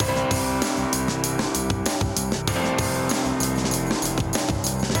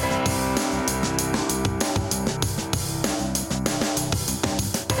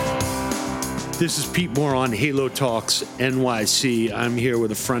This is Pete Moore on Halo Talks NYC. I'm here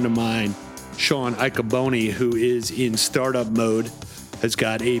with a friend of mine, Sean Iacobone, who is in startup mode, has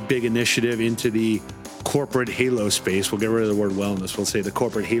got a big initiative into the corporate Halo space. We'll get rid of the word wellness. We'll say the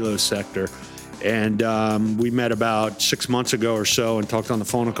corporate Halo sector. And we met about 6 months ago or so and talked on the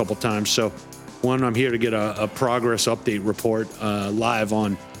phone a couple times. So one, I'm here to get a progress update report live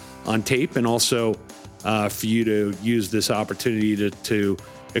on tape, and also for you to use this opportunity to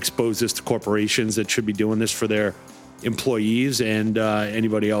expose this to corporations that should be doing this for their employees and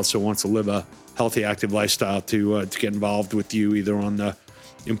anybody else who wants to live a healthy, active lifestyle to get involved with you, either on the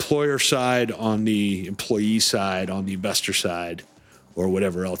employer side, on the employee side, on the investor side, or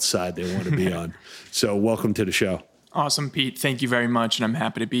whatever else side they want to be on. So welcome to the show. Awesome, Pete. Thank you very much, and I'm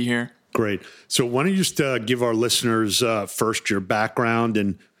happy to be here. Great. So why don't you just give our listeners first your background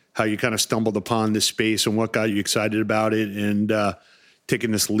and how you kind of stumbled upon this space and what got you excited about it, and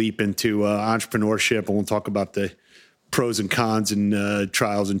taking this leap into entrepreneurship, and we'll talk about the pros and cons and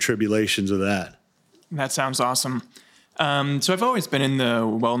trials and tribulations of that. That sounds awesome. So I've always been in the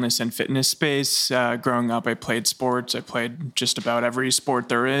wellness and fitness space. Growing up, I played sports. I played just about every sport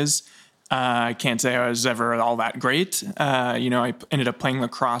there is. I can't say I was ever all that great. I ended up playing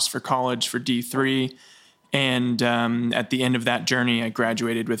lacrosse for college for D3. And at the end of that journey, I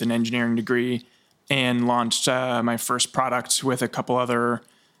graduated with an engineering degree and launched my first product with a couple other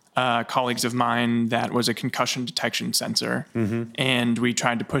colleagues of mine. That was a concussion detection sensor. Mm-hmm. And we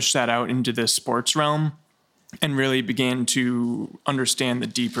tried to push that out into the sports realm and really began to understand the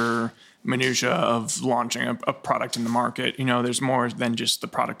deeper minutia of launching a product in the market. You know, there's more than just the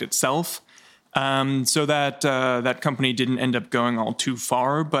product itself. So that company didn't end up going all too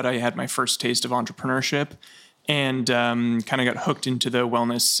far, but I had my first taste of entrepreneurship and kind of got hooked into the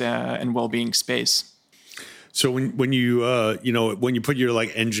wellness and well-being space. So when you put your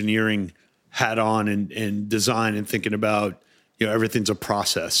like engineering hat on and design and thinking about, everything's a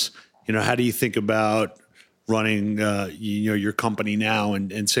process, how do you think about running, your company now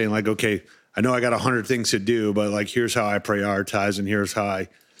and saying like, okay, I know I got 100 things to do, but like, here's how I prioritize and here's how I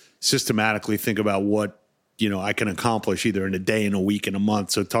systematically think about what, I can accomplish either in a day, in a week, in a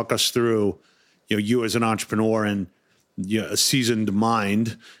month. So talk us through, you as an entrepreneur and a seasoned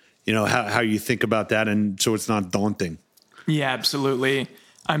mind, how you think about that. And so it's not daunting. Yeah, absolutely.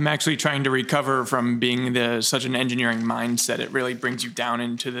 I'm actually trying to recover from being such an engineering mindset. It really brings you down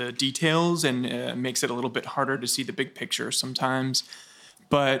into the details and makes it a little bit harder to see the big picture sometimes.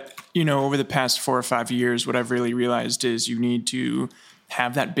 But, over the past 4 or 5 years, what I've really realized is you need to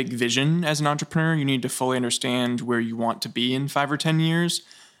have that big vision as an entrepreneur. You need to fully understand where you want to be in 5 or 10 years.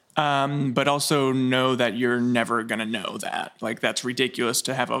 But also know that you're never going to know that. Like, that's ridiculous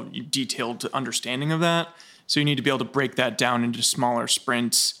to have a detailed understanding of that. So you need to be able to break that down into smaller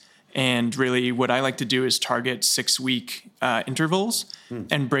sprints. And really what I like to do is target 6-week intervals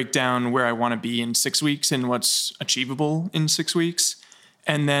and break down where I want to be in 6 weeks and what's achievable in 6 weeks.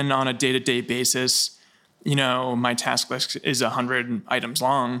 And then on a day-to-day basis, my task list is 100 items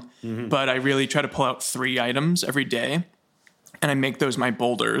long, but I really try to pull out 3 items every day. And I make those my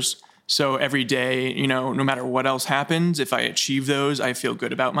boulders. So every day, no matter what else happens, if I achieve those, I feel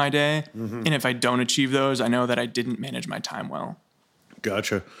good about my day. Mm-hmm. And if I don't achieve those, I know that I didn't manage my time well.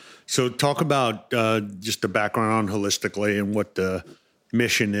 Gotcha. So talk about just the background holistically and what the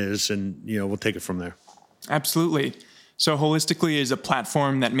mission is, and, we'll take it from there. Absolutely. So Holistically is a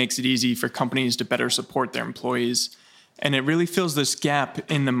platform that makes it easy for companies to better support their employees. And it really fills this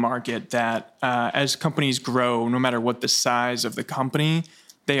gap in the market that as companies grow, no matter what the size of the company,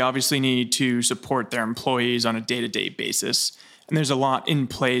 they obviously need to support their employees on a day-to-day basis. And there's a lot in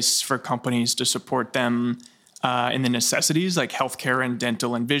place for companies to support them in the necessities like healthcare and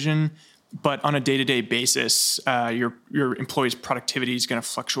dental and vision. But on a day-to-day basis, your employees' productivity is going to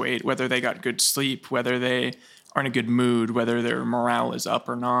fluctuate, whether they got good sleep, whether they are in a good mood, whether their morale is up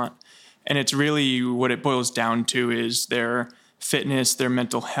or not. And it's really what it boils down to is their fitness, their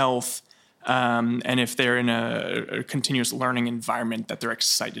mental health, and if they're in a continuous learning environment that they're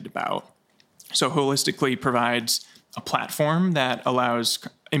excited about. So Holistically provides a platform that allows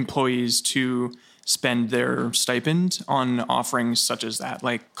employees to spend their stipend on offerings such as that,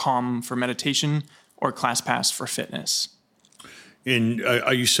 like Calm for meditation or ClassPass for fitness. And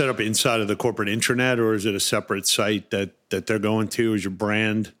are you set up inside of the corporate intranet, or is it a separate site that they're going to? Is your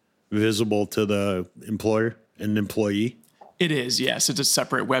brand visible to the employer and employee? It is, yes. It's a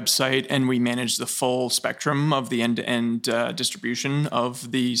separate website, and we manage the full spectrum of the end-to-end distribution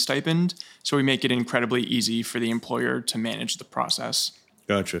of the stipend. So we make it incredibly easy for the employer to manage the process.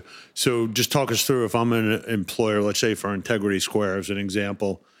 Gotcha. So just talk us through, if I'm an employer, let's say for Integrity Square as an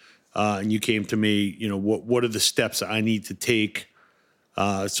example, and you came to me, what are the steps I need to take?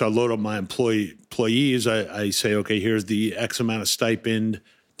 So I load up my employees. I say, okay, here's the X amount of stipend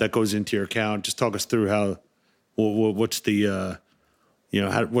that goes into your account. Just talk us through what's the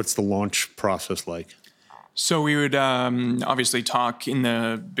what's the launch process like? So we would obviously talk in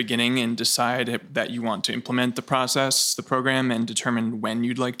the beginning and decide that you want to implement the process, the program, and determine when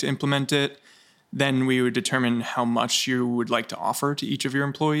you'd like to implement it. Then we would determine how much you would like to offer to each of your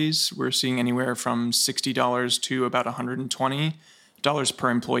employees. We're seeing anywhere from $60 to about $120 per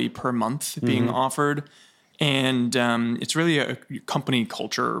employee per month being offered. And it's really a company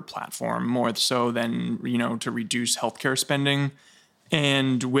culture platform more so than, to reduce healthcare spending.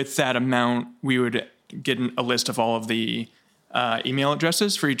 And with that amount, we would get a list of all of the email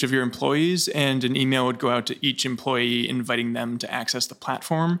addresses for each of your employees, and an email would go out to each employee inviting them to access the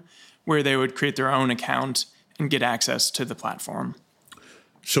platform, where they would create their own account and get access to the platform.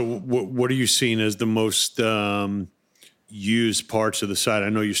 So what are you seeing as the most used parts of the site? I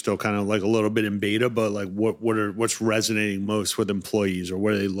know you're still kind of like a little bit in beta, but like what's resonating most with employees, or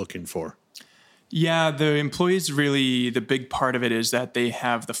what are they looking for? Yeah, the employees really, the big part of it is that they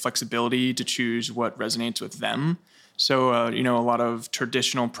have the flexibility to choose what resonates with them. So, a lot of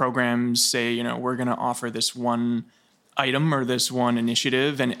traditional programs say, we're going to offer this one item or this one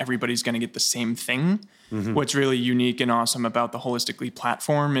initiative and everybody's going to get the same thing. What's really unique and awesome about the Holistically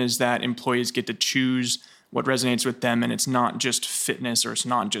platform is that employees get to choose what resonates with them, and it's not just fitness or it's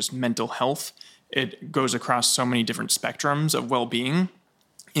not just mental health. It goes across so many different spectrums of well-being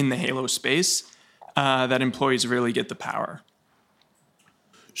in the Halo space. That employees really get the power.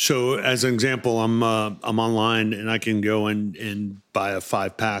 So, as an example, I'm online and I can go and buy a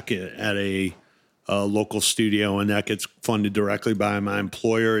 5-pack at a local studio, and that gets funded directly by my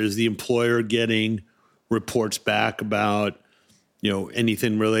employer. Is the employer getting reports back about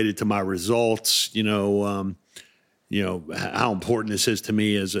anything related to my results? How important this is to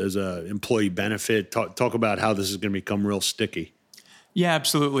me as a employee benefit. Talk about how this is going to become real sticky. Yeah,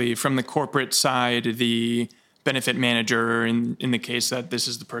 absolutely. From the corporate side, the benefit manager, in the case that this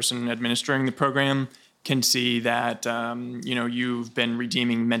is the person administering the program, can see that you've been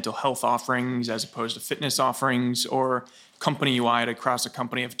redeeming mental health offerings as opposed to fitness offerings, or company-wide across a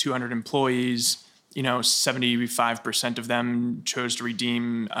company of 200 employees. 75% of them chose to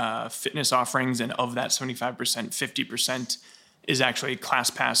redeem fitness offerings, and of that 75%, 50% is actually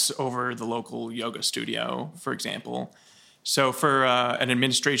ClassPass over the local yoga studio, for example. So for an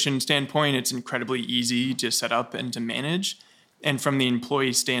administration standpoint, it's incredibly easy to set up and to manage. And from the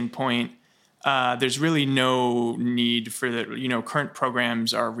employee standpoint, there's really no need for the, current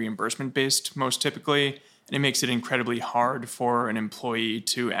programs are reimbursement based most typically, and it makes it incredibly hard for an employee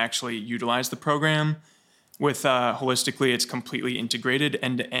to actually utilize the program. With Holistically, it's completely integrated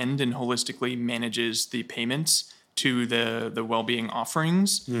end to end and holistically manages the payments to the well-being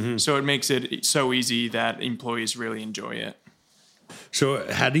offerings. So it makes it so easy that employees really enjoy it.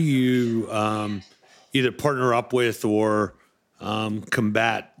 So how do you either partner up with or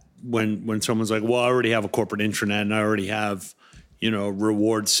combat when someone's like, well, I already have a corporate intranet and I already have, a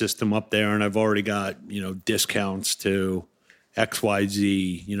reward system up there, and I've already got, discounts to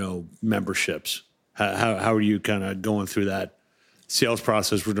XYZ, memberships. How are you kind of going through that sales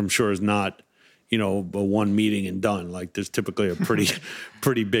process, which I'm sure is not, a one meeting and done? Like there's typically a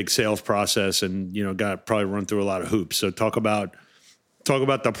pretty big sales process, and, got to probably run through a lot of hoops. So talk about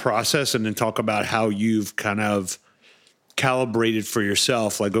the process, and then talk about how you've kind of calibrated for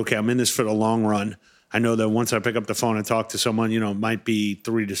yourself. Like, okay, I'm in this for the long run. I know that once I pick up the phone and talk to someone, it might be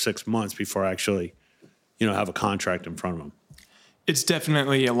 3 to 6 months before I actually, have a contract in front of them. It's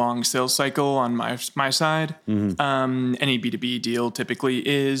definitely a long sales cycle on my side. Any B2B deal typically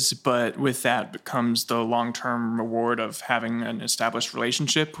is, but with that comes the long-term reward of having an established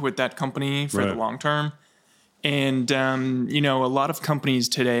relationship with that company for the long term. And, a lot of companies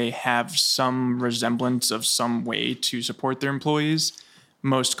today have some resemblance of some way to support their employees.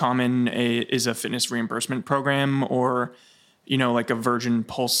 Most common is a fitness reimbursement program, or, like a Virgin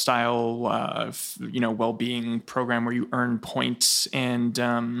Pulse style, well-being program where you earn points. And,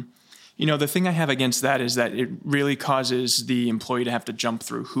 the thing I have against that is that it really causes the employee to have to jump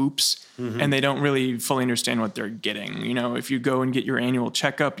through hoops, and they don't really fully understand what they're getting. If you go and get your annual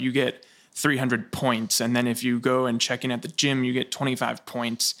checkup, you get 300 points. And then if you go and check in at the gym, you get 25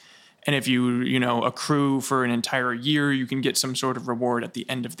 points. And if you, accrue for an entire year, you can get some sort of reward at the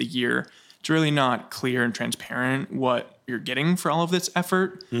end of the year. It's really not clear and transparent what you're getting for all of this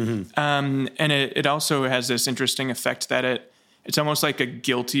effort. And it also has this interesting effect that it's almost like a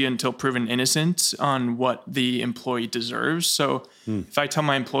guilty until proven innocent on what the employee deserves. So if I tell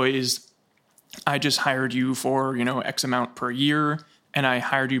my employees, I just hired you for, X amount per year, and I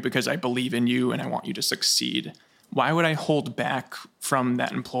hired you because I believe in you and I want you to succeed. Why would I hold back from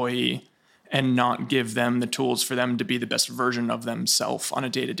that employee and not give them the tools for them to be the best version of themselves on a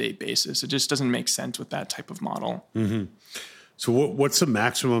day-to-day basis? It just doesn't make sense with that type of model. Mm-hmm. So what's the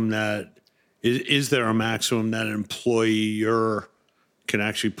maximum is there a maximum that an employer can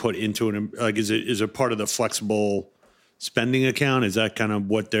actually put into is it part of the flexible spending account? Is that kind of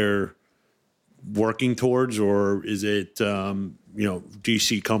what they're working towards, or is it,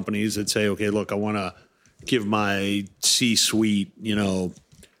 DC companies that say, okay, look, I want to give my C-suite,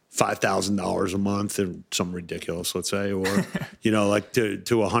 $5,000 a month and something ridiculous, let's say, or, like to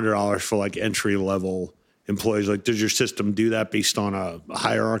 $100 for like entry level employees. Like, does your system do that based on a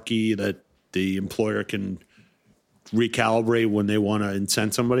hierarchy that the employer can recalibrate when they want to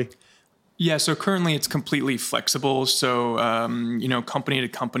incent somebody? Yeah, so currently it's completely flexible. So, company to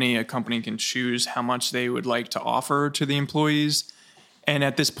company, a company can choose how much they would like to offer to the employees. And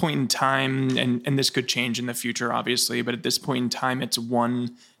at this point in time, and this could change in the future, obviously, but at this point in time, it's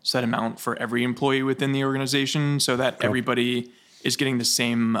one set amount for every employee within the organization so that everybody is getting the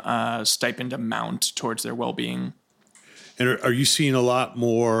same stipend amount towards their well-being. And are you seeing a lot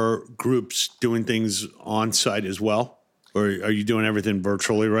more groups doing things on site as well? Or are you doing everything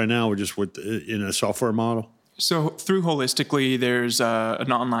virtually right now, or just in a software model? So through Holistically, there's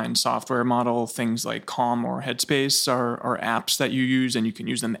an online software model. Things like Calm or Headspace are apps that you use, and you can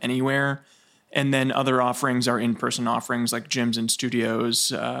use them anywhere. And then other offerings are in-person offerings like gyms and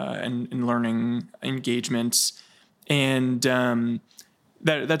studios and learning engagements. And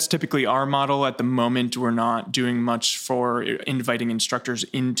that's typically our model. At the moment, we're not doing much for inviting instructors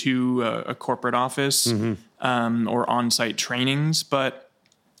into a corporate office or on-site trainings, but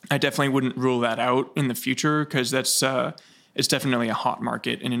I definitely wouldn't rule that out in the future because it's definitely a hot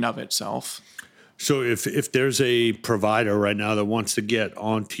market in and of itself. So if there's a provider right now that wants to get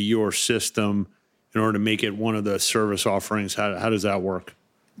onto your system in order to make it one of the service offerings, how does that work?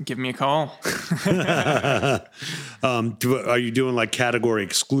 Give me a call. Are you doing like category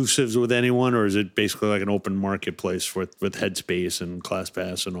exclusives with anyone, or is it basically like an open marketplace with Headspace and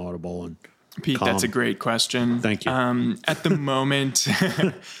ClassPass and Audible and Pete, Calm? That's a great question. Thank you. At the moment,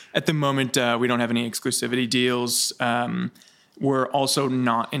 we don't have any exclusivity deals. We're also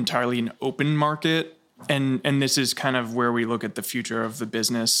not entirely an open market. And this is kind of where we look at the future of the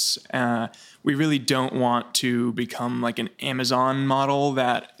business. We really don't want to become like an Amazon model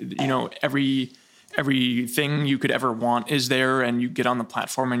that, everything you could ever want is there, and you get on the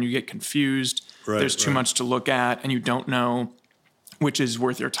platform and you get confused. Right, There's too much to look at, and you don't know which is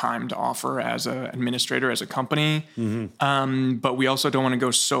worth your time to offer as an administrator, as a company. But we also don't want to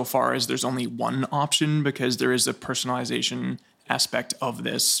go so far as there's only one option, because there is a personalization aspect of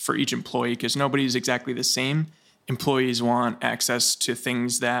this for each employee, because nobody's exactly the same. Employees want access to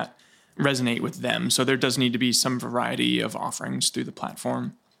things that resonate with them. So there does need to be some variety of offerings through the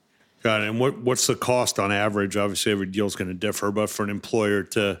platform. Got it. And what's the cost on average? Obviously, every deal is going to differ, but for an employer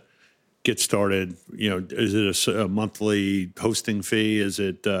to get started, is it a monthly hosting fee? Is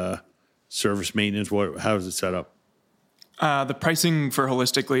it service maintenance? How is it set up? The pricing for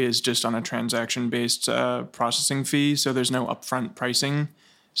Holistically is just on a transaction-based processing fee, so there's no upfront pricing.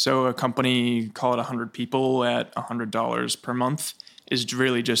 So a company, call it 100 people at $100 per month, is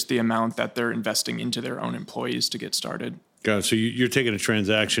really just the amount that they're investing into their own employees to get started. Got it. So you're taking a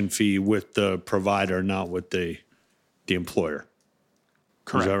transaction fee with the provider, not with the employer.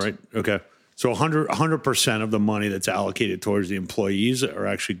 Correct. Is that right? Okay. So 100% of the money that's allocated towards the employees are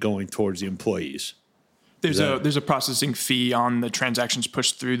actually going towards the employees. There's a processing fee on the transactions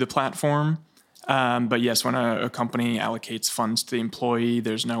pushed through the platform. But yes, when a company allocates funds to the employee,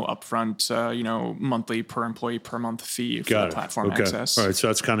 there's no upfront, monthly per employee per month fee for the platform access. All right. So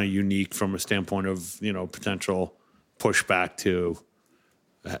that's kind of unique from a standpoint of, potential pushback to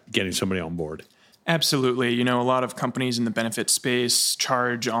getting somebody on board. Absolutely. A lot of companies in the benefit space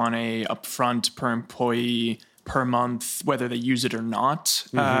charge on a upfront per employee per month, whether they use it or not.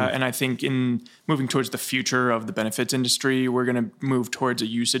 And I think in moving towards the future of the benefits industry, we're going to move towards a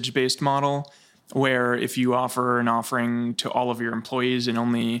usage-based model where if you offer an offering to all of your employees and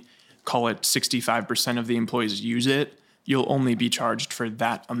only call it 65% of the employees use it, you'll only be charged for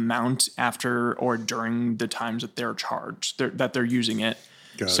that amount after or during the times that they're charged, that they're using it.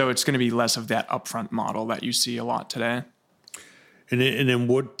 So it's going to be less of that upfront model that you see a lot today. And then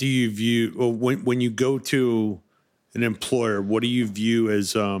what do you view when you go to an employer? What do you view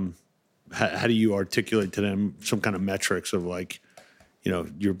as how do you articulate to them some kind of metrics of like,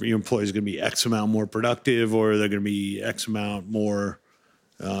 your employees are going to be X amount more productive, or they're going to be X amount more,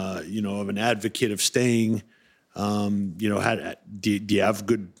 of an advocate of staying? Do you have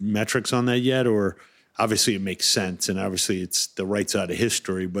good metrics on that yet? Or obviously it makes sense, and obviously it's the right side of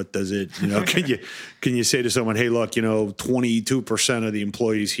history, but does it, can you say to someone, hey, look, 22% of the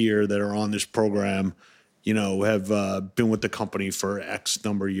employees here that are on this program, have been with the company for X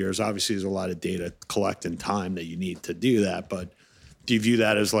number of years? Obviously there's a lot of data collect and time that you need to do that, but do you view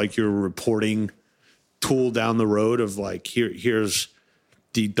that as like your reporting tool down the road of like, here's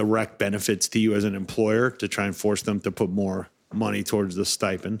the direct benefits to you as an employer to try and force them to put more money towards the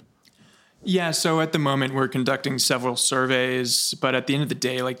stipend? Yeah, so at the moment we're conducting several surveys, but at the end of the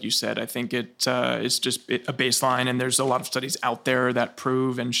day, like you said, I think it's just a baseline, and there's a lot of studies out there that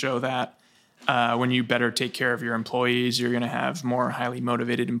prove and show that when you better take care of your employees, you're going to have more highly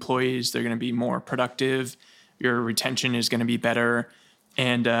motivated employees. They're going to be more productive. Your retention is going to be better.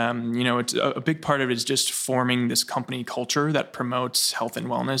 And, it's a big part of it is just forming this company culture that promotes health and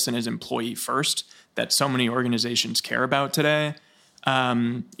wellness and is employee first, that so many organizations care about today.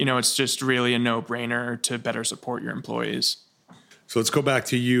 It's just really a no-brainer to better support your employees. So let's go back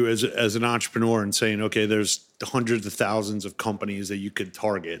to you as an entrepreneur and saying, okay, there's hundreds of thousands of companies that you could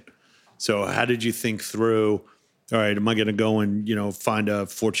target. So how did you think through, all right, am I going to go and, find a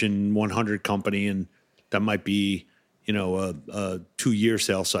Fortune 100 company, and that might be, a 2-year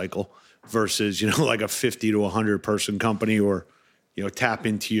sales cycle versus, like a 50 to 100 person company, or, tap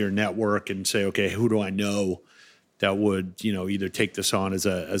into your network and say, okay, who do I know that would, either take this on as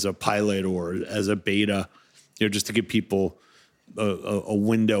a pilot or as a beta, just to give people a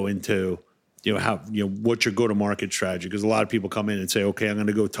window into, how, what's your go-to-market strategy? Because a lot of people come in and say, okay, I'm going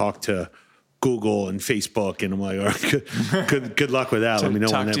to go talk to Google and Facebook, and I'm like, all right, good luck with that. Let me know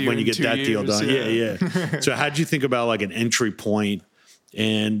when you get that deal done. Yeah. So how'd you think about like an entry point?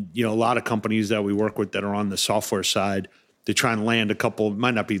 And, a lot of companies that we work with that are on the software side, they try and land a couple,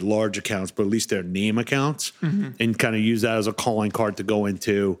 might not be large accounts, but at least they're name accounts, and kind of use that as a calling card to go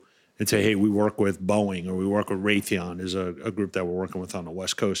into and say, hey, we work with Boeing, or we work with Raytheon. There's a group that we're working with on the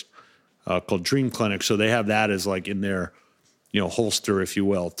West Coast called Dream Clinic. So they have that as like in their, holster, if you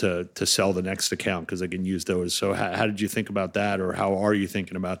will, to sell the next account, because they can use those. So how did you think about that, or how are you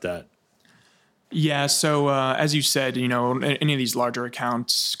thinking about that? Yeah. So as you said, any of these larger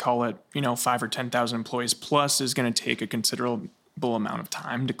accounts, call it, 5 or 10,000 employees plus, is going to take a considerable amount of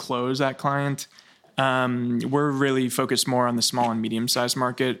time to close that client. We're really focused more on the small and medium-sized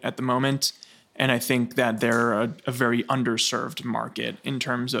market at the moment. And I think that they're a very underserved market in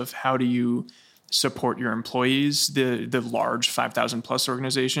terms of how do you support your employees. The large 5,000 plus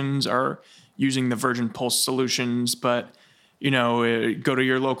organizations are using the Virgin Pulse solutions, but go to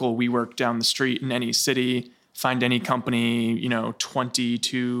your local WeWork down the street in any city, find any company, 20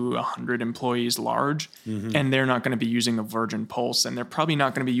 to 100 employees large, and they're not going to be using a Virgin Pulse, and they're probably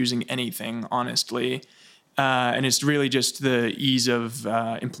not going to be using anything, honestly. And it's really just the ease of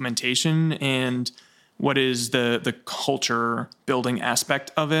implementation and what is the culture building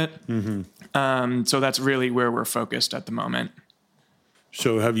aspect of it. So that's really where we're focused at the moment.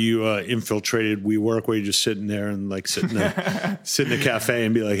 So have you infiltrated WeWork, where you're just sitting there and like sit in a cafe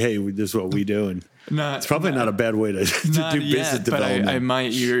and be like, hey, this is what we do? And it's probably not a bad way to do business development. But I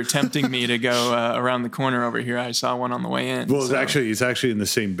might. You're tempting me to go around the corner over here. I saw one on the way in. Well, it's actually in the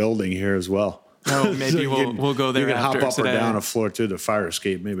same building here as well. Oh, maybe so we'll go there. You can after hop up today. or down a floor to the fire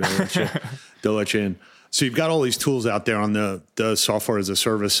escape. Maybe they'll let you in. So you've got all these tools out there on the software as a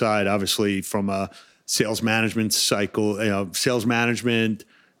service side, obviously from a sales management cycle, sales management,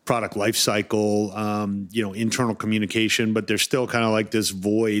 product life cycle, internal communication, but there's still kind of like this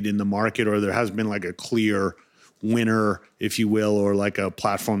void in the market, or there hasn't been like a clear winner, if you will, or like a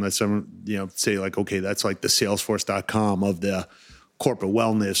platform that's, say like, okay, that's like the Salesforce.com of the corporate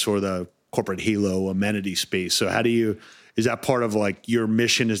wellness or the corporate Halo amenity space. So is that part of like your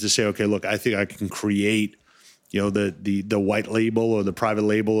mission, is to say, okay, look, I think I can create, the white label or the private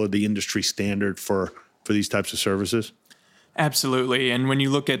label or the industry standard for these types of services? Absolutely. And when you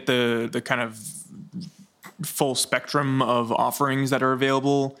look at the kind of full spectrum of offerings that are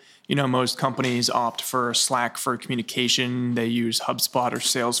available, most companies opt for Slack for communication. They use HubSpot or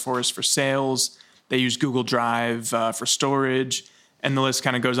Salesforce for sales. They use Google Drive for storage, and the list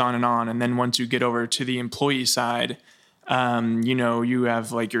kind of goes on. And then once you get over to the employee side, you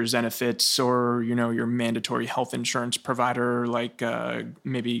have like your Zenefits or, your mandatory health insurance provider, like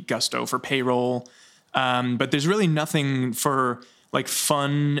maybe Gusto for payroll. But there's really nothing for like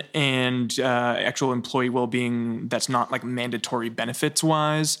fun and actual employee well-being that's not like mandatory benefits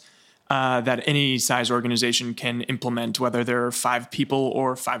wise. that any size organization can implement, whether there are 5 people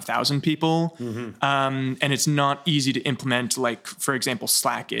or 5,000 people. And it's not easy to implement, like, for example,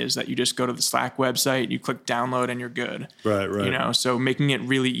 Slack is, that you just go to the Slack website, you click download, and you're good. Right. So making it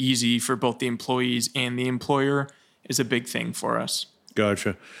really easy for both the employees and the employer is a big thing for us.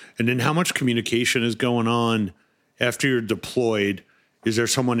 Gotcha. And then how much communication is going on after you're deployed? Is there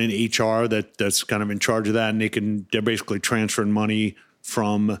someone in HR that's kind of in charge of that, and they're basically transferring money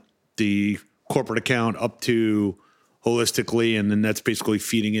from the corporate account up to holistically, and then that's basically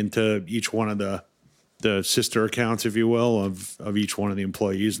feeding into each one of the sister accounts, if you will, of each one of the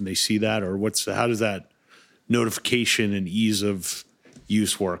employees, and they see that? Or how does that notification and ease of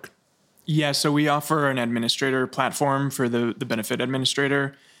use work? Yeah, so we offer an administrator platform for the benefit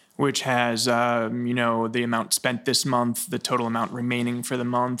administrator, which has the amount spent this month, the total amount remaining for the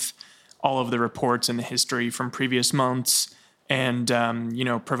month, all of the reports and the history from previous months, and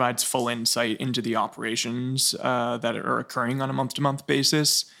provides full insight into the operations that are occurring on a month-to-month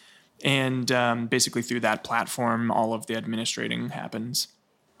basis. And basically through that platform, all of the administrating happens.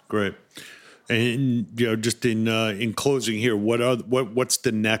 Great. And just in closing here, what's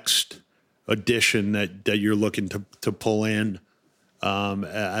the next addition that you're looking to pull in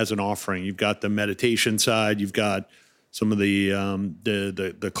as an offering? You've got the meditation side, you've got some of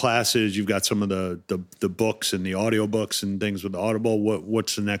the classes, you've got some of the books and the audio books and things with Audible.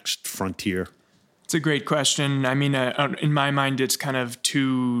 What's the next frontier? It's a great question. I mean, in my mind, it's kind of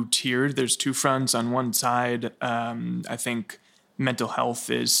two-tiered. There's 2 fronts. On one side, I think mental health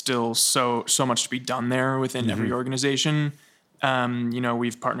is still so much to be done there within every organization.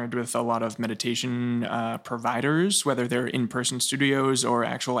 We've partnered with a lot of meditation providers, whether they're in-person studios or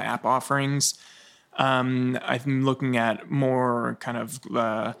actual app offerings. I'm looking at more kind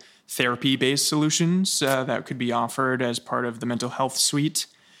of therapy-based solutions that could be offered as part of the mental health suite.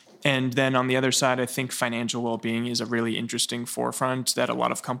 And then on the other side, I think financial well-being is a really interesting forefront that a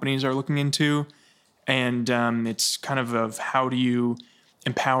lot of companies are looking into. And it's kind of how do you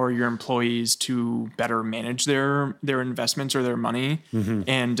empower your employees to better manage their investments or their money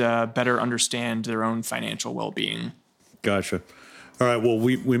and better understand their own financial well-being. Gotcha. All right. Well,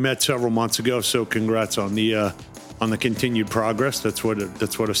 we met several months ago, so congrats on the continued progress. That's what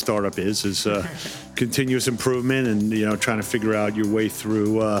a startup is continuous improvement and trying to figure out your way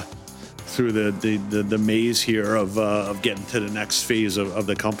through the maze here of getting to the next phase of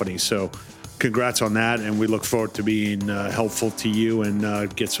the company. So congrats on that, and we look forward to being helpful to you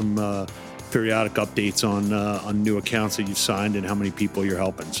and get some periodic updates on new accounts that you've signed and how many people you're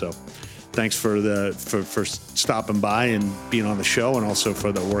helping. So thanks for stopping by and being on the show, and also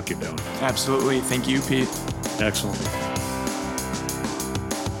for the work you're doing. Absolutely. Thank you, Pete. Excellent.